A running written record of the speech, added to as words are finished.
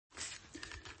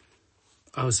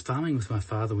I was farming with my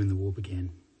father when the war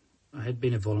began. I had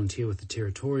been a volunteer with the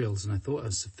Territorials and I thought I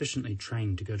was sufficiently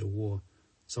trained to go to war,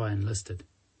 so I enlisted.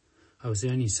 I was the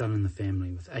only son in the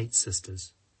family with 8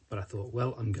 sisters, but I thought,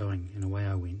 well, I'm going, and away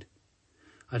I went.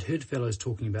 I'd heard fellows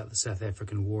talking about the South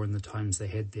African War and the times they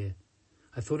had there.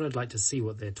 I thought I'd like to see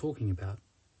what they're talking about.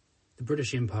 The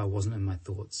British Empire wasn't in my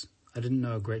thoughts. I didn't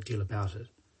know a great deal about it.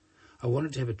 I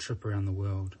wanted to have a trip around the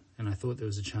world, and I thought there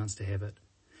was a chance to have it,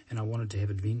 and I wanted to have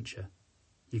adventure.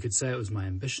 You could say it was my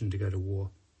ambition to go to war.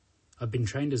 I'd been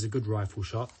trained as a good rifle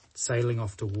shot. Sailing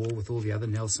off to war with all the other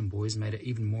Nelson boys made it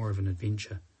even more of an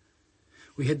adventure.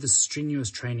 We had this strenuous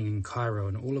training in Cairo,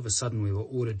 and all of a sudden we were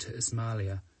ordered to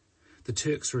Ismailia. The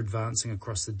Turks were advancing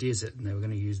across the desert, and they were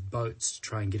going to use boats to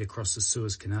try and get across the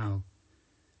Suez Canal.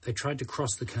 They tried to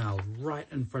cross the canal right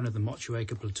in front of the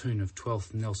Motueka platoon of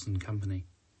 12th Nelson Company.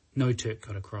 No Turk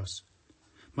got across.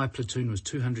 My platoon was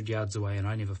 200 yards away and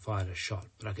I never fired a shot,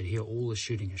 but I could hear all the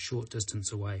shooting a short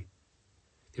distance away.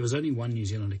 There was only one New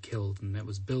Zealander killed, and that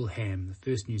was Bill Ham, the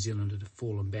first New Zealander to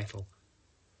fall in battle.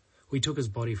 We took his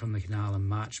body from the canal and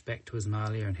marched back to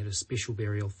Ismailia and had a special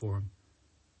burial for him.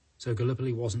 So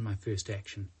Gallipoli wasn't my first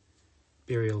action.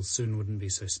 Burials soon wouldn't be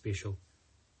so special.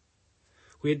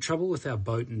 We had trouble with our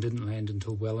boat and didn't land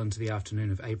until well into the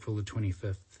afternoon of April the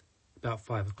 25th, about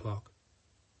 5 o'clock.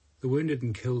 The wounded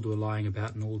and killed were lying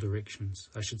about in all directions,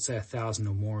 I should say 1,000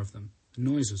 or more of them. The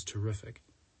noise was terrific.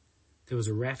 There was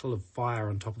a rattle of fire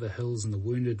on top of the hills and the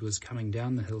wounded was coming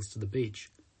down the hills to the beach.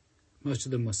 Most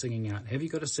of them were singing out, "Have you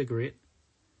got a cigarette?"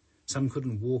 Some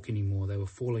couldn't walk anymore, they were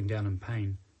falling down in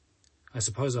pain. I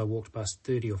suppose I walked past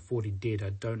 30 or 40 dead.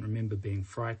 I don't remember being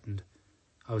frightened.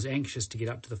 I was anxious to get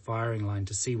up to the firing line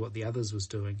to see what the others was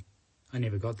doing. I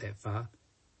never got that far.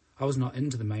 I was not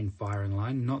into the main firing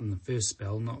line, not in the first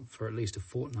spell, not for at least a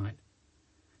fortnight.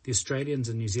 The Australians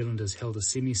and New Zealanders held a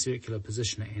semicircular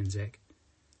position at Anzac.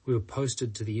 We were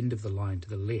posted to the end of the line, to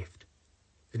the left.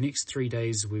 The next 3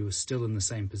 days we were still in the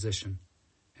same position,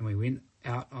 and we went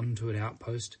out onto an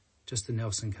outpost, just the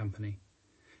Nelson Company.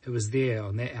 It was there,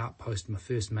 on that outpost, my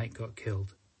first mate got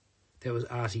killed. That was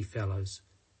Artie Fellows.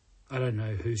 I don't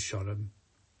know who shot him.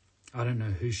 I don't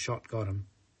know whose shot got him.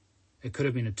 It could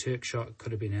have been a Turk shot, it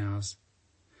could have been ours.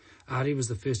 Artie was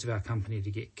the first of our company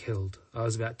to get killed. I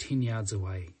was about 10 yards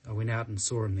away. I went out and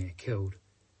saw him there, killed.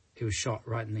 He was shot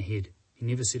right in the head. He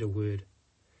never said a word.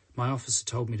 My officer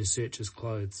told me to search his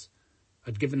clothes.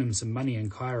 I'd given him some money in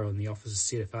Cairo and the officer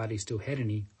said if Artie still had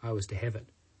any, I was to have it.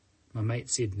 My mate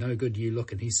said, "No good you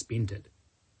look," and he spent it.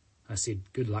 I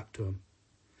said, "Good luck to him."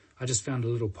 I just found a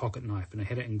little pocket knife and I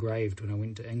had it engraved when I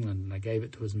went to England and I gave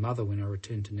it to his mother when I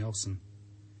returned to Nelson.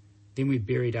 Then we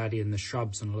buried Artie in the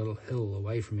shrubs on a little hill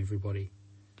away from everybody.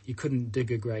 You couldn't dig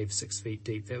a grave 6 feet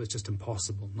deep. That was just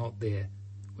impossible, not there.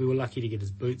 We were lucky to get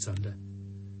his boots under.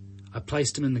 I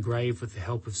placed him in the grave with the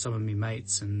help of some of me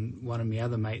mates, and one of me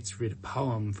other mates read a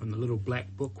poem from the little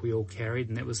black book we all carried,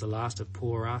 and that was the last of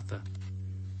poor Arthur.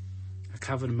 I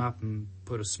covered him up and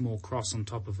put a small cross on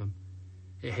top of him.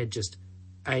 It had just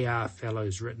A.R.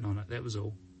 Fellows written on it, that was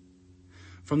all.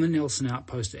 From the Nelson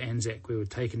outpost at Anzac we were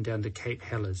taken down to Cape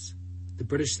Helles. The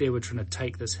British there were trying to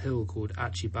take this hill called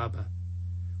Archibaba.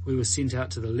 We were sent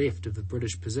out to the left of the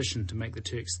British position to make the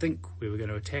Turks think we were going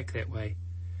to attack that way.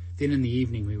 Then in the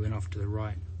evening we went off to the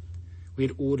right. We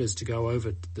had orders to go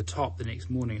over the top the next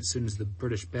morning as soon as the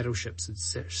British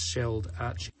battleships had shelled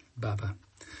Archibaba.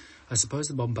 I suppose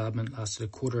the bombardment lasted a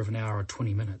quarter of an hour or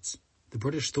 20 minutes. The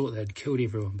British thought they had killed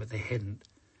everyone, but they hadn't.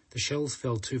 The shells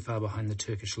fell too far behind the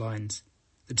Turkish lines.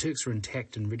 The Turks were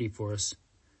intact and ready for us.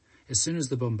 As soon as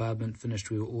the bombardment finished,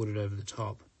 we were ordered over the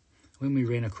top. When we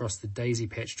ran across the daisy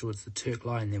patch towards the Turk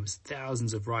line, there was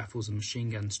thousands of rifles and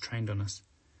machine guns trained on us.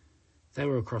 They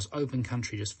were across open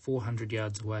country just 400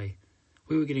 yards away.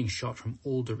 We were getting shot from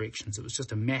all directions. It was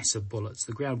just a mass of bullets.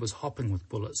 The ground was hopping with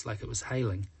bullets like it was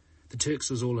hailing. The Turks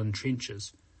was all in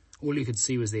trenches. All you could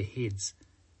see was their heads.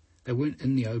 They weren't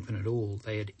in the open at all.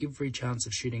 They had every chance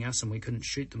of shooting us and we couldn't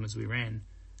shoot them as we ran.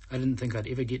 I didn't think I'd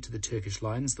ever get to the Turkish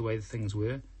lines the way the things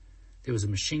were. There was a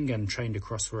machine gun trained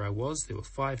across where I was. There were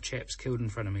 5 chaps killed in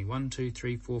front of me. 1, 2,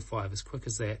 3, 4, 5, as quick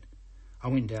as that. I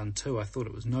went down too. I thought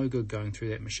it was no good going through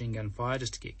that machine gun fire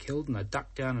just to get killed, and I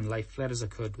ducked down and lay flat as I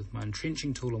could with my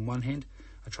entrenching tool in one hand.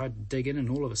 I tried to dig in and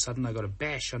all of a sudden I got a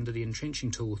bash under the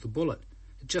entrenching tool with a bullet.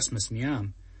 It just missed my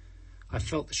arm. I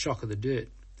felt the shock of the dirt.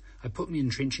 I put my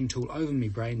entrenching tool over my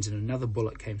brains and another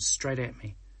bullet came straight at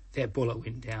me. That bullet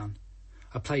went down.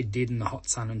 I played dead in the hot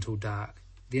sun until dark.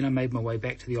 Then I made my way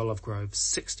back to the olive grove.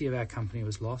 60 of our company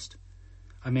was lost.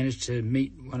 I managed to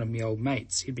meet one of my old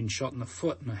mates. He'd been shot in the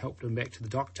foot and I helped him back to the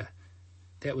doctor.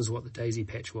 That was what the daisy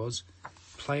patch was.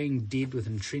 playing dead with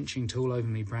entrenching tool over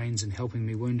me brains and helping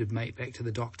me wounded mate back to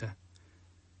the doctor.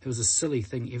 It was a silly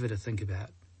thing ever to think about.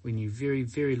 We knew very,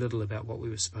 very little about what we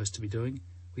were supposed to be doing.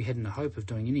 We hadn't a hope of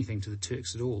doing anything to the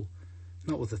Turks at all.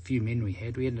 Not with the few men we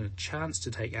had. We hadn't a chance to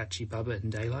take Archie Bubba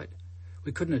in daylight.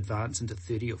 We couldn't advance into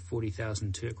 30 or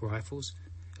 40,000 Turk rifles.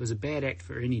 It was a bad act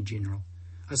for any general.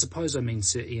 I suppose I mean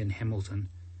Sir Ian Hamilton.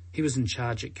 He was in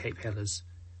charge at Cape Helles.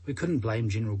 We couldn't blame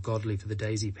General Godley for the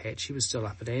daisy patch. He was still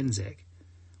up at Anzac.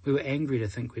 We were angry to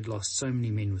think we'd lost so many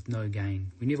men with no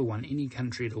gain. We never won any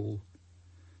country at all.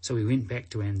 So we went back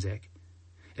to Anzac.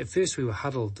 At first we were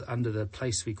huddled under the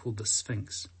place we called the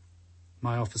Sphinx.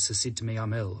 My officer said to me,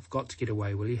 "I'm ill. I've got to get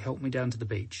away. Will you help me down to the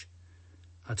beach?"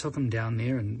 I took him down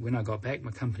there, and when I got back,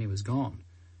 my company was gone.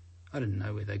 I didn't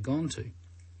know where they'd gone to.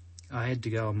 I had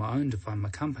to go on my own to find my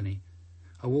company.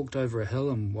 I walked over a hill,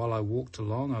 and while I walked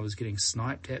along, I was getting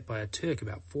sniped at by a Turk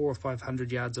about 400 or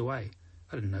 500 yards away.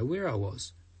 I didn't know where I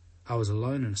was. I was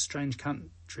alone in a strange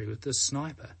country with this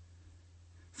sniper.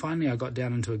 Finally, I got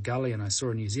down into a gully, and I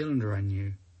saw a New Zealander I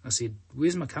knew. I said,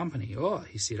 "Where's my company?" "Oh,"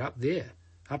 he said, "up there.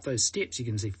 Up those steps you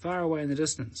can see far away in the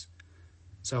distance."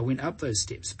 So I went up those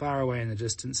steps far away in the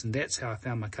distance, and that's how I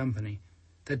found my company.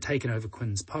 They'd taken over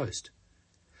Quinn's post.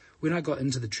 When I got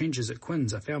into the trenches at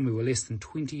Quinn's, I found we were less than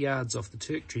 20 yards off the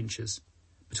Turk trenches.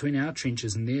 Between our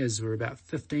trenches and theirs were about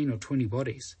 15 or 20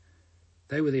 bodies.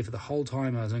 They were there for the whole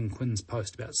time I was in Quinn's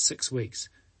post, about 6 weeks.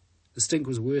 The stink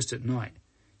was worst at night.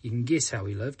 You can guess how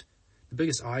we lived. The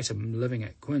biggest item living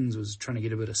at Quinn's was trying to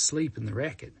get a bit of sleep in the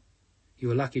racket. You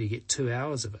were lucky to get 2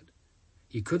 hours of it.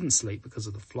 You couldn't sleep because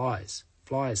of the flies.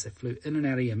 Flies, they flew in and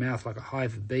out of your mouth like a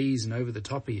hive of bees and over the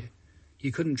top of you.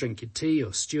 You couldn't drink your tea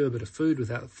or stew a bit of food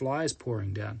without the flies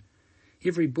pouring down.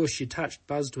 Every bush you touched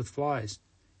buzzed with flies.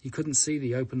 You couldn't see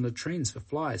the open latrines for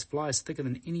flies thicker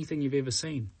than anything you've ever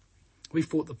seen. We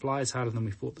fought the flies harder than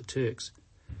we fought the Turks.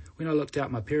 When I looked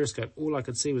out my periscope, all I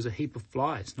could see was a heap of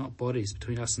flies, not bodies,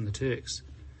 between us and the Turks.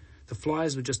 The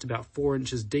flies were just about 4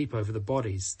 inches deep over the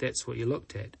bodies. That's what you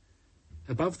looked at.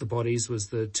 Above the bodies was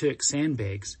the Turk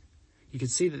sandbags. You could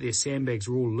see that their sandbags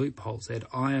were all loopholes. They had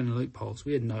iron loopholes.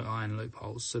 We had no iron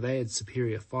loopholes, so they had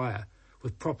superior fire,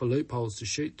 with proper loopholes to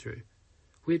shoot through.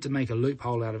 We had to make a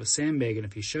loophole out of a sandbag, and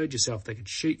if you showed yourself, they could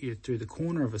shoot you through the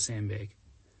corner of a sandbag.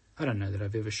 I don't know that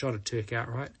I've ever shot a Turk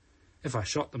outright. If I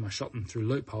shot them through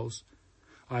loopholes.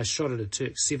 I shot at a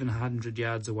Turk 700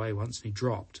 yards away once, and he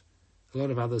dropped. A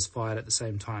lot of others fired at the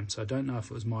same time, so I don't know if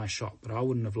it was my shot, but I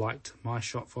wouldn't have liked my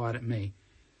shot fired at me.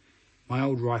 My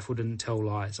old rifle didn't tell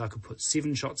lies. I could put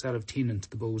 7 shots out of 10 into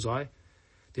the bullseye.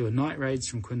 There were night raids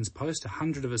from Quinn's post.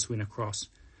 100 of us went across.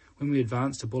 When we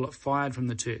advanced, a bullet fired from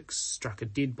the Turks struck a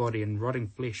dead body, and rotting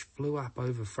flesh flew up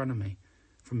over front of me,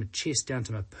 from my chest down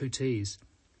to my pooties.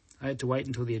 I had to wait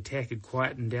until the attack had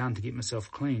quietened down to get myself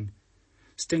clean.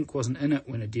 Stink wasn't in it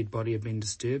when a dead body had been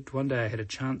disturbed. One day I had a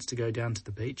chance to go down to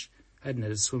the beach. I hadn't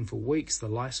had a swim for weeks. The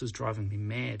lice was driving me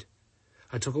mad.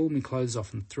 I took all my clothes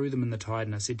off and threw them in the tide,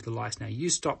 and I said to the lice, "Now you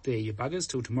stop there, you buggers,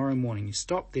 till tomorrow morning. You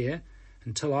stop there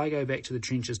until I go back to the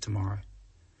trenches tomorrow."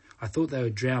 I thought they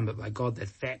would drown, but by God, they'd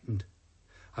fattened.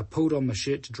 I pulled on my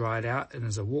shirt to dry it out, and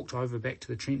as I walked over back to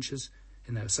the trenches,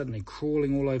 and they were suddenly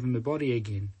crawling all over my body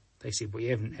again. They said, "We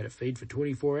haven't had a feed for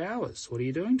 24 hours. What are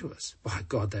you doing to us?" By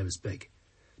God, they was big.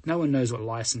 No one knows what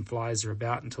lice and flies are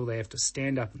about until they have to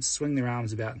stand up and swing their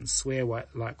arms about and swear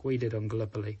like we did on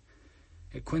Gallipoli.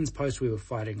 At Quinn's post we were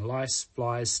fighting lice,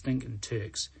 flies, stink and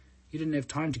Turks. You didn't have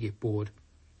time to get bored.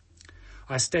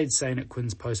 I stayed sane at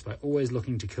Quinn's post by always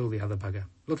looking to kill the other bugger.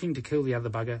 Looking to kill the other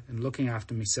bugger and looking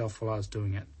after myself while I was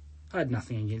doing it. I had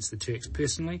nothing against the Turks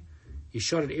personally. You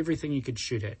shot at everything you could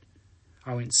shoot at.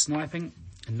 I went sniping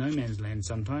in no man's land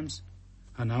sometimes.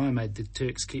 I know I made the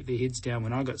Turks keep their heads down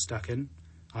when I got stuck in.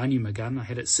 I knew my gun. I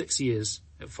had it 6 years.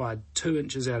 It fired 2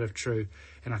 inches out of true,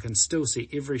 and I can still see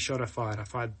every shot I fired. I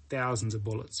fired thousands of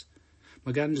bullets.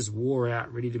 My gun just wore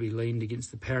out, ready to be leaned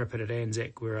against the parapet at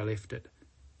Anzac where I left it.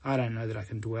 I don't know that I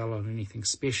can dwell on anything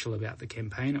special about the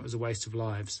campaign. It was a waste of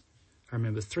lives. I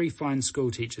remember 3 fine school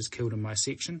teachers killed in my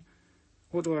section.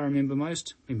 What do I remember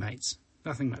most? Me mates.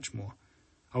 Nothing much more.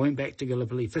 I went back to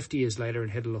Gallipoli 50 years later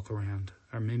and had a look around.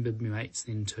 I remembered me mates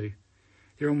then too.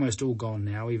 They're almost all gone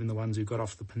now, even the ones who got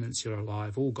off the peninsula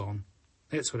alive, all gone.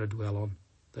 That's what I dwell on.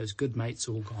 Those good mates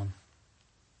all gone.